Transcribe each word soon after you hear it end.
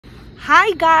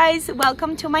Hi guys,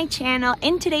 welcome to my channel.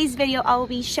 In today's video I will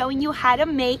be showing you how to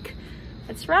make,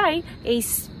 that's right, a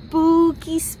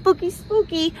spooky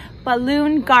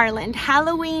balloon garland,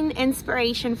 Halloween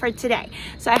inspiration for today.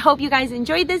 So I hope you guys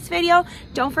enjoyed this video.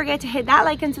 Don't forget to hit that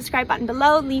like and subscribe button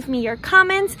below. Leave me your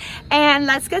comments and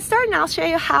let's get started and I'll show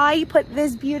you how I put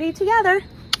this beauty together.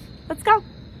 Let's go.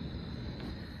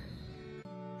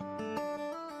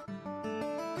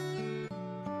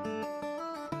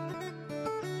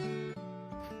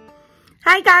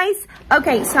 Hi guys.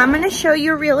 Okay, so I'm going to show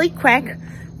you really quick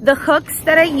the hooks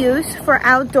that I use for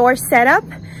outdoor setup.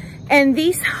 And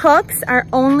these hooks are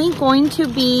only going to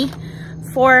be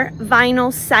for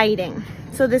vinyl siding.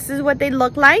 So this is what they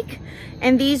look like.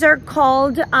 And these are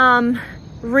called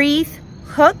wreath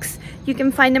hooks. You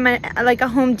can find them at like a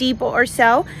Home Depot or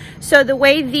so. So the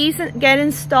way these get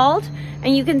installed,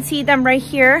 and you can see them right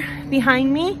here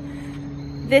behind me,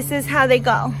 this is how they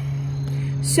go.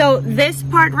 So this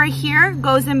part right here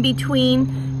goes in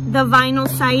between the vinyl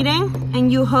siding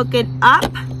and you hook it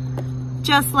up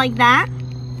just like that.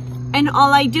 And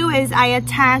all I do is I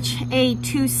attach a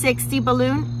 260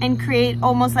 balloon and create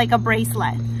almost like a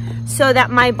bracelet so that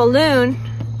my balloon,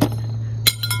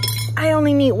 I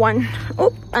only need one.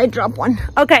 Oh, I dropped one.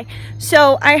 Okay,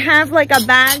 so I have like a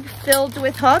bag filled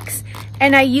with hooks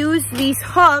and I use these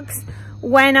hooks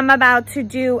when I'm about to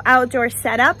do outdoor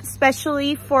setup,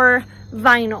 especially for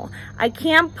vinyl. I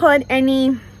can't put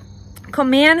any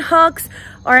command hooks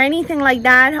or anything like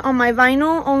that on my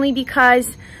vinyl only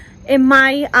because it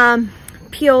might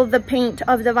peel the paint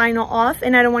of the vinyl off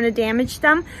and I don't want to damage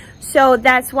them. So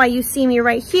that's why you see me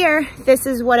right here. This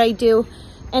is what I do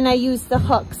and I use the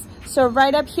hooks. So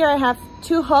right up here I have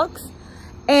two hooks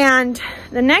and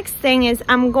the next thing is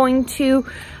I'm going to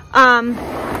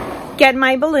get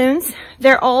my balloons.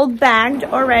 They're all bagged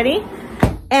already.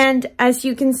 And as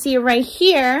you can see right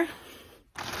here,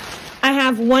 I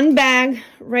have one bag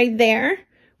right there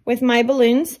with my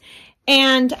balloons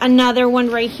and another one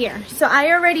right here. So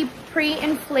I already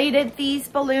pre-inflated these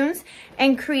balloons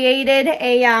and created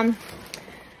a,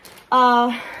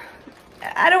 I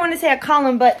don't want to say a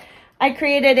column, but I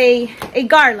created a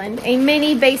garland, a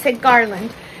mini basic garland.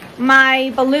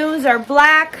 My balloons are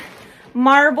black,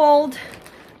 marbled,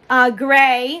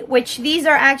 gray, which these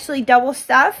are actually double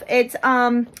stuff. It's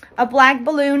a black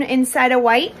balloon inside a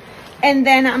white, and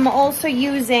then I'm also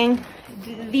using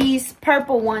these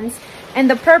purple ones, and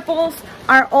the purples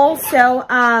are also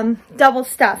double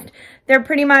stuffed. They're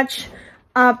pretty much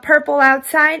purple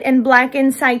outside and black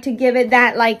inside to give it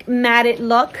that like matted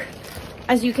look,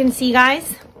 as you can see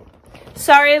guys.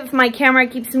 Sorry if my camera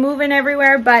keeps moving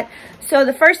everywhere, but so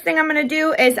the first thing I'm gonna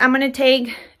do is I'm gonna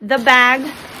take the bag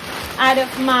out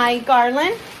of my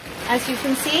garland, as you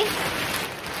can see,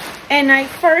 and I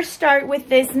first start with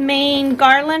this main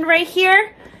garland right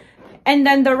here, and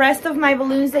then the rest of my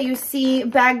balloons that you see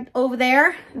bagged over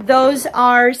there, those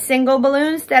are single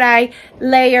balloons that I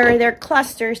layer. They're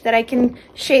clusters that I can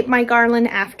shape my garland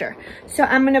after. So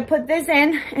I'm gonna put this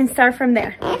in and start from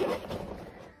there.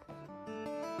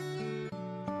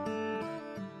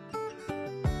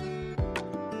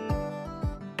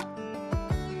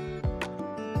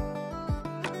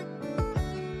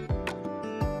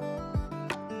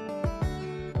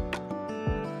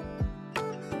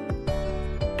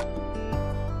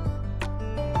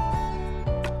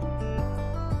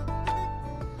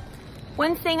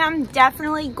 One thing I'm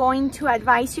definitely going to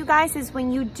advise you guys is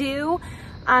when you do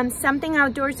something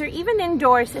outdoors or even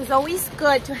indoors, it's always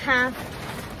good to have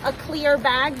a clear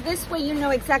bag. This way you know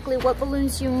exactly what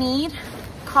balloons you need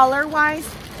color-wise.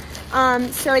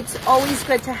 So it's always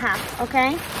good to have,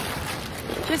 okay?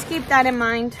 Just keep that in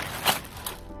mind.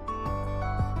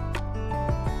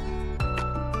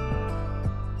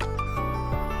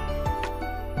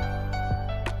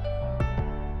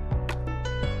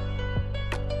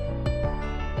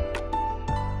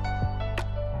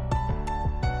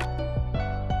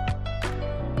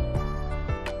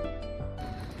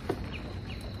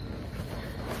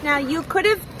 Now you could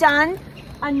have done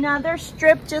another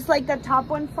strip just like the top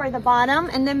one for the bottom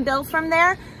and then build from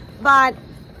there, but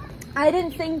I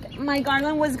didn't think my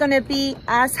garland was gonna be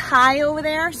as high over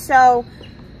there, so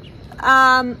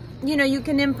you know, you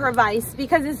can improvise.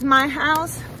 Because it's my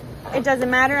house, it doesn't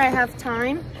matter, I have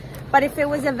time. But if it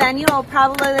was a venue, I'll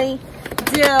probably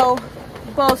do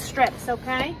both strips,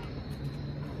 okay?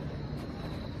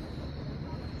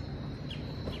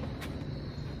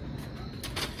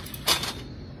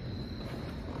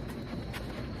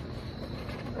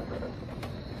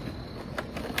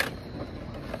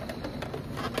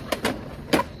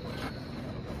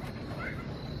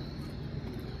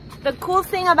 The cool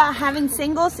thing about having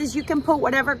singles is you can put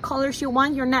whatever colors you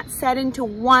want. You're not set into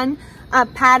one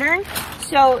pattern.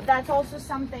 So that's also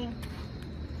something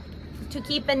to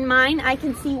keep in mind. I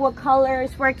can see what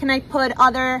colors, where can I put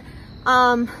other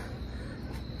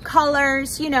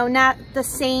colors, you know, not the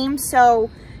same.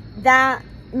 So that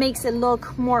makes it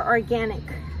look more organic.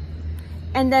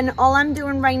 And then all I'm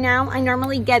doing right now, I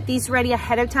normally get these ready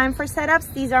ahead of time for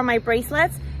setups. These are my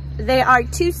bracelets. They are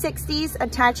 260s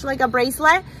attached like a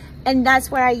bracelet. And that's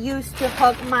what I use to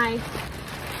hook my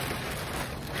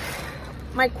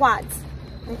quads,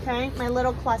 okay? My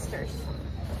little clusters.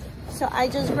 So I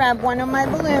just grab one of my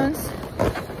balloons,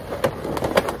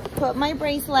 put my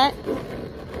bracelet,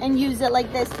 and use it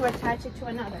like this to attach it to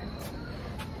another.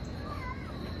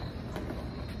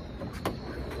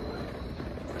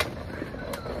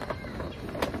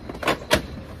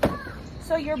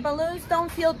 So your balloons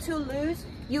don't feel too loose.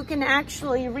 You can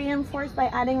actually reinforce by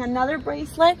adding another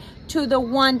bracelet to the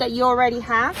one that you already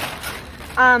have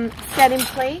set in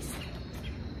place.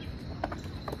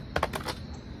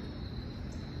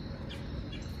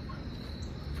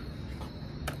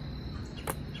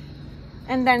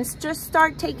 And then just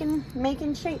start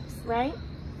making shapes, right?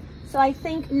 So I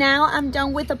think now I'm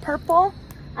done with the purple.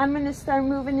 I'm gonna start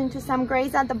moving into some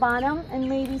grays at the bottom and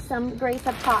maybe some grays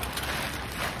up top.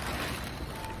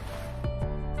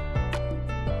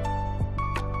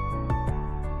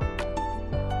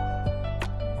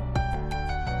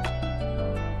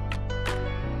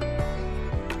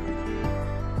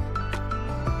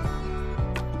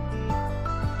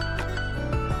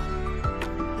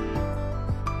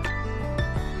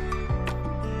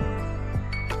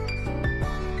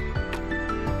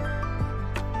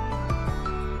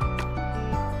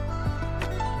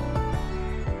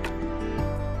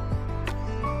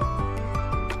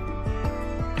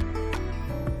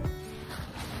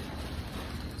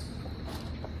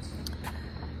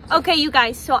 Okay, you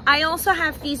guys, so I also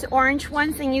have these orange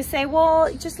ones, and you say,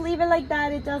 well, just leave it like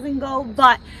that, it doesn't go,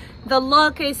 but the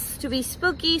look is to be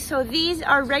spooky. So these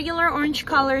are regular orange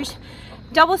colors,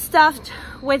 double stuffed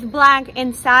with black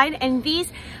inside, and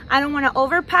these I don't want to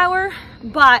overpower,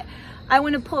 but I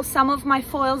want to pull some of my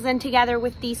foils in together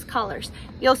with these colors.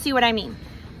 You'll see what I mean.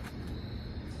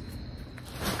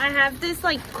 I have this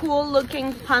like cool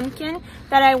looking pumpkin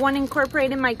that I want to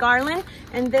incorporate in my garland,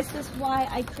 and this is why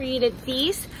I created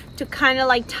these, to kind of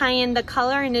like tie in the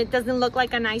color and it doesn't look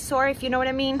like an eyesore, if you know what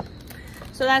I mean.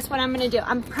 So that's what I'm gonna do.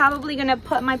 I'm probably gonna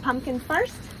put my pumpkin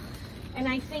first, and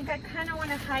I think I kind of want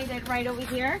to hide it right over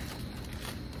here,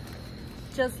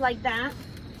 just like that.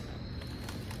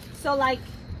 So like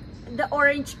the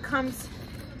orange comes.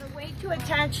 The way to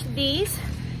attach these,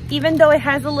 even though it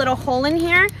has a little hole in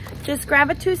here, just grab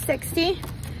a 260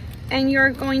 and you're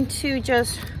going to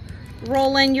just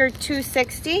roll in your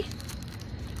 260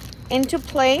 into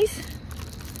place.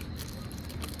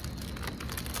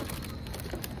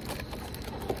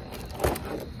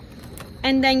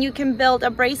 And then you can build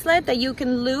a bracelet that you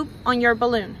can loop on your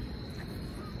balloon.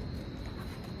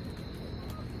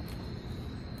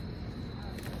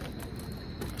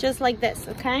 Just like this,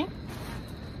 okay?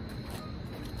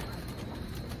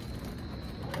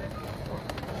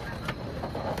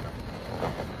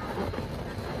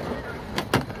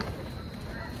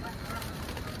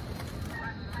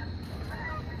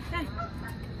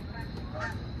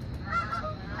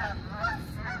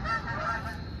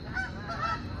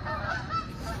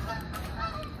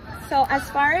 So as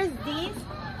far as these,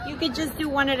 you could just do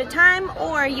one at a time,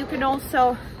 or you can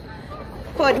also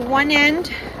put one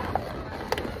end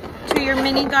to your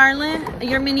mini garland,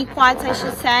 your mini quads I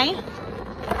should say,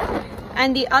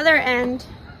 and the other end,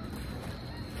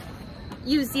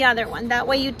 use the other one. That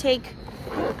way you take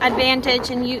advantage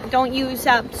and you don't use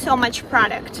up so much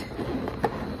product.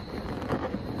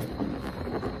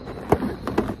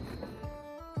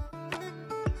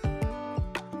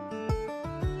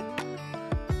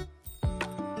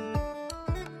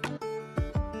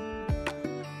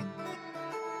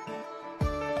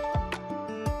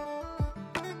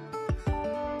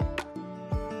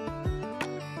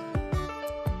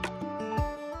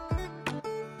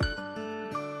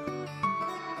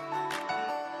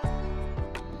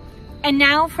 And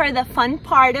now for the fun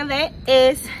part of it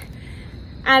is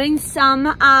adding some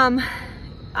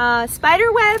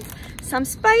spider webs, some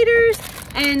spiders,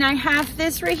 and I have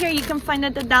this right here you can find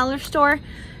at the dollar store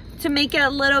to make it a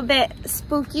little bit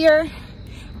spookier.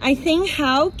 I think,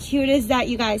 how cute is that,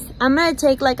 you guys? I'm gonna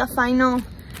take like a final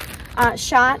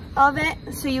shot of it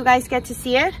so you guys get to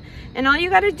see it. And all you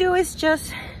gotta do is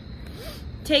just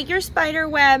take your spider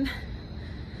web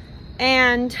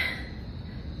and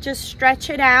just stretch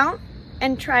it out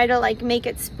and try to like make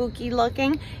it spooky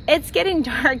looking. It's getting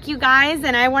dark, you guys,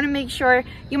 and I want to make sure,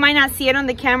 you might not see it on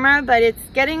the camera, but it's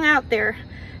getting out there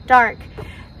dark.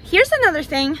 Here's another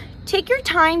thing. Take your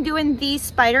time doing these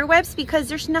spider webs, because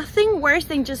there's nothing worse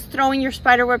than just throwing your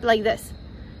spider web like this.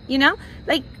 You know,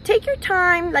 like take your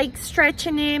time, like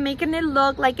stretching it, making it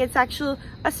look like it's actually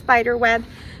a spider web,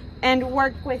 and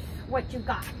work with what you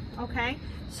got, okay?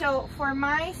 So for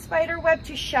my spider web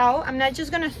to show, I'm not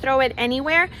just gonna throw it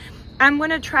anywhere. I'm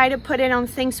gonna try to put it on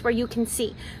things where you can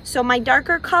see. So my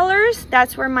darker colors,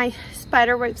 that's where my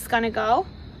spider web's gonna go.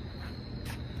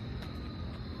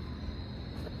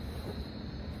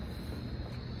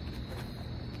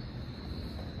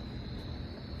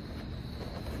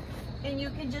 And you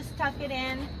can just tuck it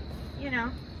in, you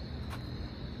know,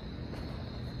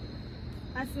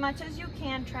 as much as you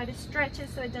can. Try to stretch it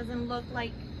so it doesn't look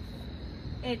like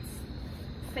it's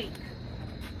fake.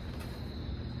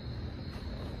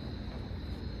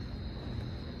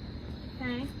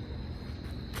 Okay.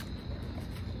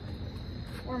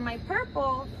 Where my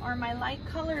purple or my light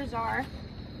colors are,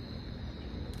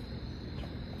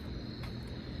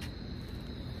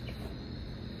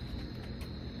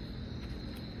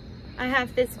 I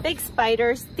have this big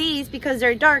spiders. These, because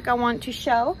they're dark, I want to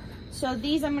show. So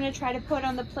these I'm going to try to put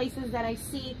on the places that I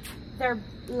see they're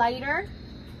lighter.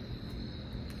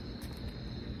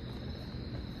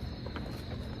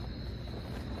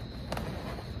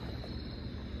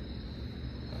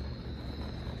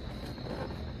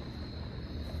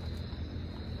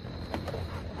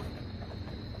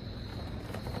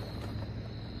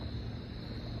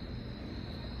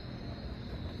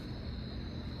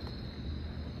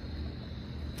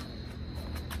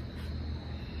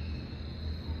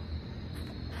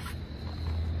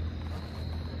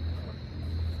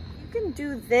 Can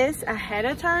do this ahead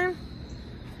of time,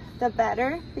 the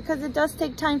better, because it does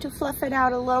take time to fluff it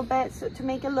out a little bit, so to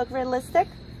make it look realistic.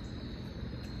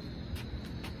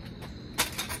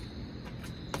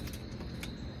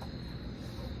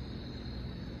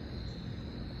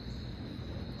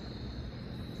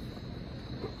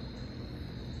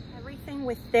 Everything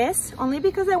with this, only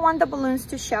because I want the balloons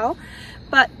to show,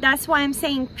 but that's why I'm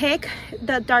saying pick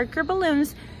the darker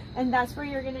balloons, and that's where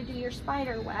you're going to do your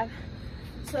spider web,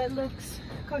 so it looks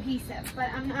cohesive. But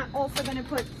I'm not also going to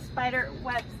put spider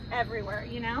webs everywhere,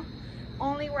 you know,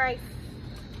 only where I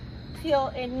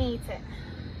feel it needs it.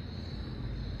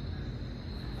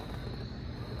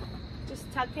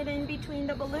 Just tuck it in between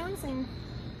the balloons and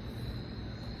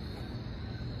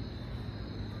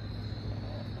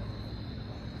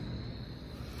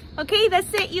okay,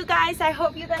 that's it, you guys. I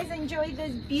hope you guys enjoyed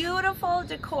this beautiful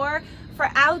decor for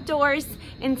outdoors,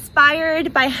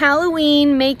 inspired by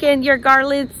Halloween, making your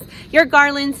garlands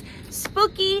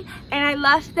spooky. And I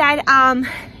love that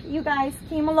you guys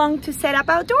came along to set up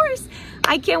outdoors.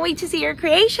 I can't wait to see your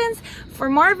creations. For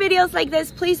more videos like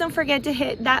this, please don't forget to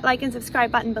hit that like and subscribe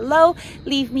button below.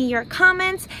 Leave me your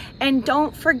comments, and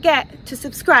don't forget to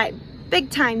subscribe.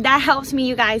 Big time, that helps me,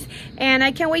 you guys. And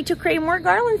I can't wait to create more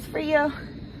garlands for you.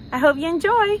 I hope you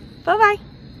enjoy. Bye-bye.